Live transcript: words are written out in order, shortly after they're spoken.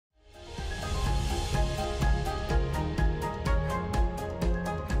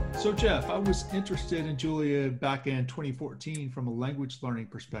So Jeff, I was interested in Julia back in 2014 from a language learning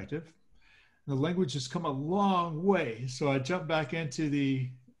perspective. The language has come a long way. So I jumped back into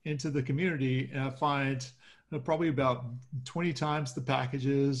the community and I find probably about 20 times the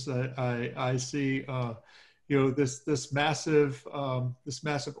packages. I see this massive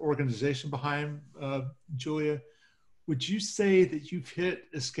organization behind Julia. Would you say that you've hit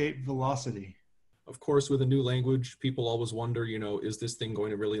escape velocity? Of course, with a new language, people always wonder, is this thing going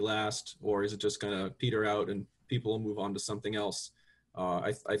to really last, or is it just going to peter out and people will move on to something else?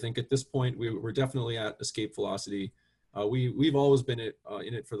 I think at this point, we're definitely at escape velocity. We've always been in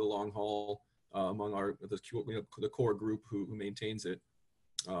it for the long haul among the core group who maintains it.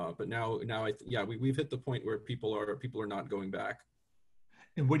 But now we've hit the point where people are not going back.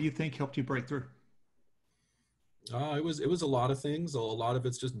 And what do you think helped you break through? It was a lot of things. A lot of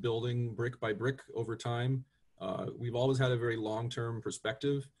it's just building brick by brick over time. We've always had a very long-term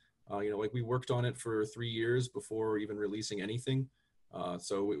perspective. We worked on it for 3 years before even releasing anything.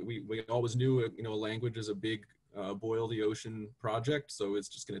 So we always knew, a language is a big boil the ocean project. So it's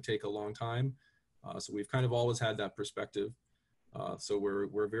just going to take a long time. So we've kind of always had that perspective. So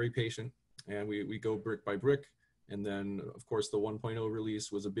we're very patient and we go brick by brick. And then, of course, the 1.0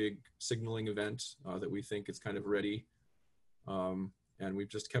 release was a big signaling event that we think is kind of ready. And we've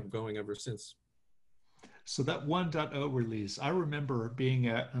just kept going ever since. So that 1.0 release, I remember being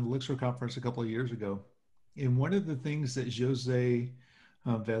at an Elixir conference a couple of years ago. And one of the things that Jose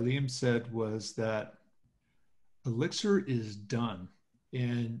Valim said was that Elixir is done.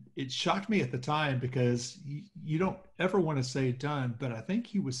 And it shocked me at the time because you don't ever want to say done, but I think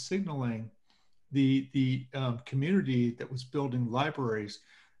he was signaling the community that was building libraries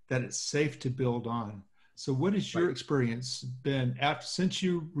that it's safe to build on. So what has your experience been since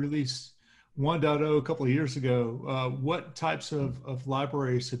you released 1.0 a couple of years ago? What types of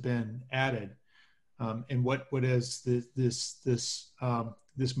libraries have been added, and what has this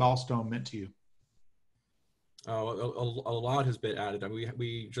milestone meant to you? A lot has been added. I mean,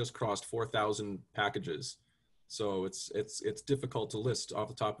 we just crossed 4,000 packages. So it's difficult to list off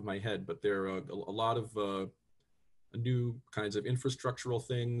the top of my head, but there are a lot of new kinds of infrastructural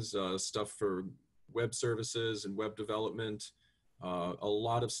things, stuff for web services and web development, a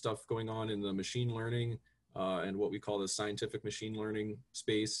lot of stuff going on in the machine learning and what we call the scientific machine learning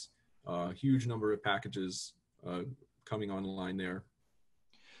space. Huge number of packages coming online there.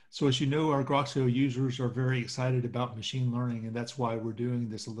 So as you know, our Groxio users are very excited about machine learning, and that's why we're doing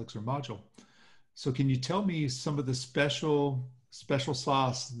this Elixir module. So can you tell me some of the special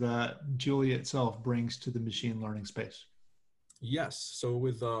sauce that Julia itself brings to the machine learning space? Yes. So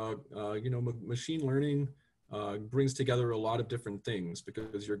with, machine learning brings together a lot of different things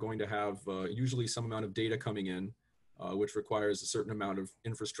because you're going to have usually some amount of data coming in, which requires a certain amount of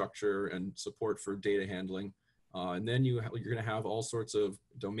infrastructure and support for data handling. And then you're going to have all sorts of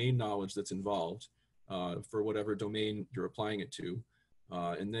domain knowledge that's involved for whatever domain you're applying it to.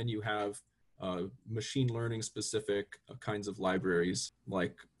 And then you have machine learning specific kinds of libraries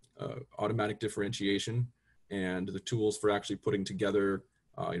like automatic differentiation and the tools for actually putting together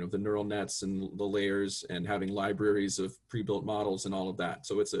the neural nets and the layers and having libraries of pre-built models and all of that.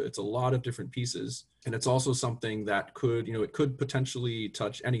 So it's a lot of different pieces. And it's also something that it could potentially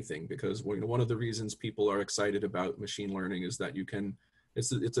touch anything because one of the reasons people are excited about machine learning is that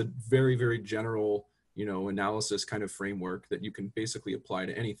it's a very, very general, analysis kind of framework that you can basically apply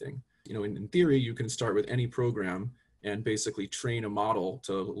to anything. In theory, you can start with any program and basically train a model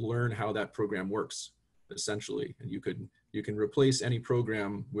to learn how that program works, essentially. And you can replace any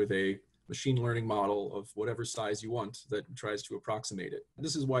program with a machine learning model of whatever size you want that tries to approximate it.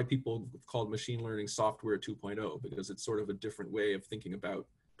 This is why people have called machine learning software 2.0, because it's sort of a different way of thinking about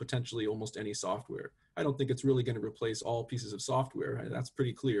potentially almost any software. I don't think it's really going to replace all pieces of software. That's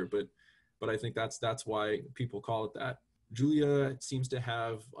pretty clear, but I think that's why people call it that. Julia seems to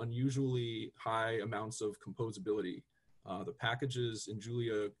have unusually high amounts of composability. The packages in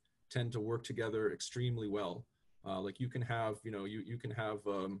Julia tend to work together extremely well. Like you can have, you can have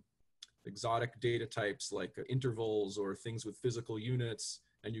exotic data types like intervals or things with physical units,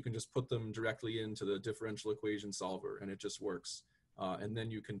 and you can just put them directly into the differential equation solver and it just works. And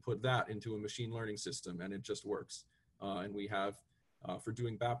then you can put that into a machine learning system and it just works. And we have, for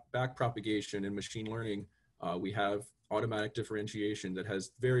doing back propagation in machine learning, we have automatic differentiation that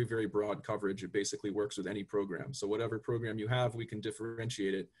has very, very broad coverage. It basically works with any program. So whatever program you have, we can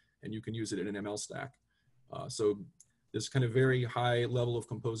differentiate it and you can use it in an ML stack. So this kind of very high level of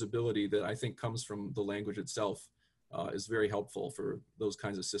composability that I think comes from the language itself is very helpful for those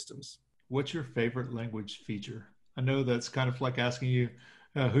kinds of systems. What's your favorite language feature? I know that's kind of like asking you,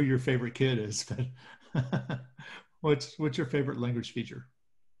 who your favorite kid is, but what's your favorite language feature?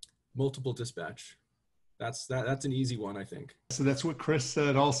 Multiple dispatch. That's an easy one, I think. So that's what Chris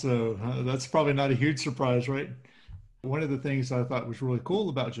said also. That's probably not a huge surprise, right? One of the things I thought was really cool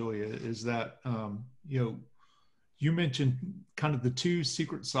about Julia is that, you mentioned kind of the two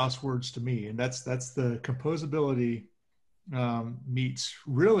secret sauce words to me, and that's the composability meets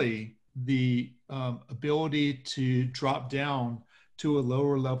really the ability to drop down to a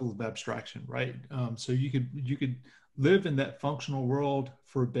lower level of abstraction, right? So you could live in that functional world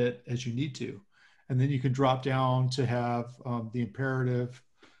for a bit as you need to, and then you can drop down to have the imperative,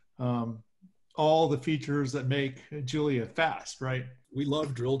 all the features that make Julia fast, right? We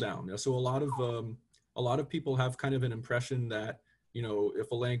love drill down. So a lot of people have kind of an impression that,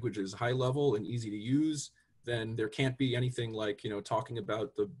 if a language is high level and easy to use, then there can't be anything like, talking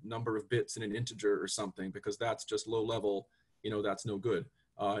about the number of bits in an integer or something, because that's just low level, that's no good.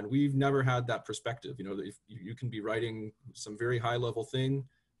 And we've never had that perspective, if you can be writing some very high level thing,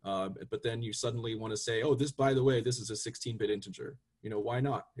 but then you suddenly want to say, oh, by the way, this is a 16-bit integer. Why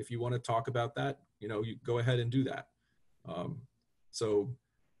not? If you want to talk about that, you go ahead and do that.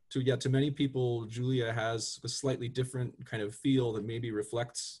 To many people, Julia has a slightly different kind of feel that maybe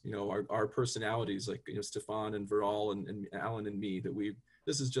reflects, our personalities, like, Stefan and Viral and Alan and me,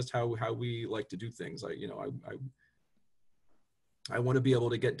 this is just how we like to do things. I want to be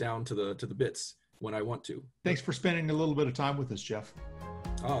able to get down to the bits when I want to. Thanks for spending a little bit of time with us, Jeff.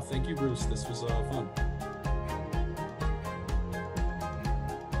 Oh, thank you, Bruce. This was fun.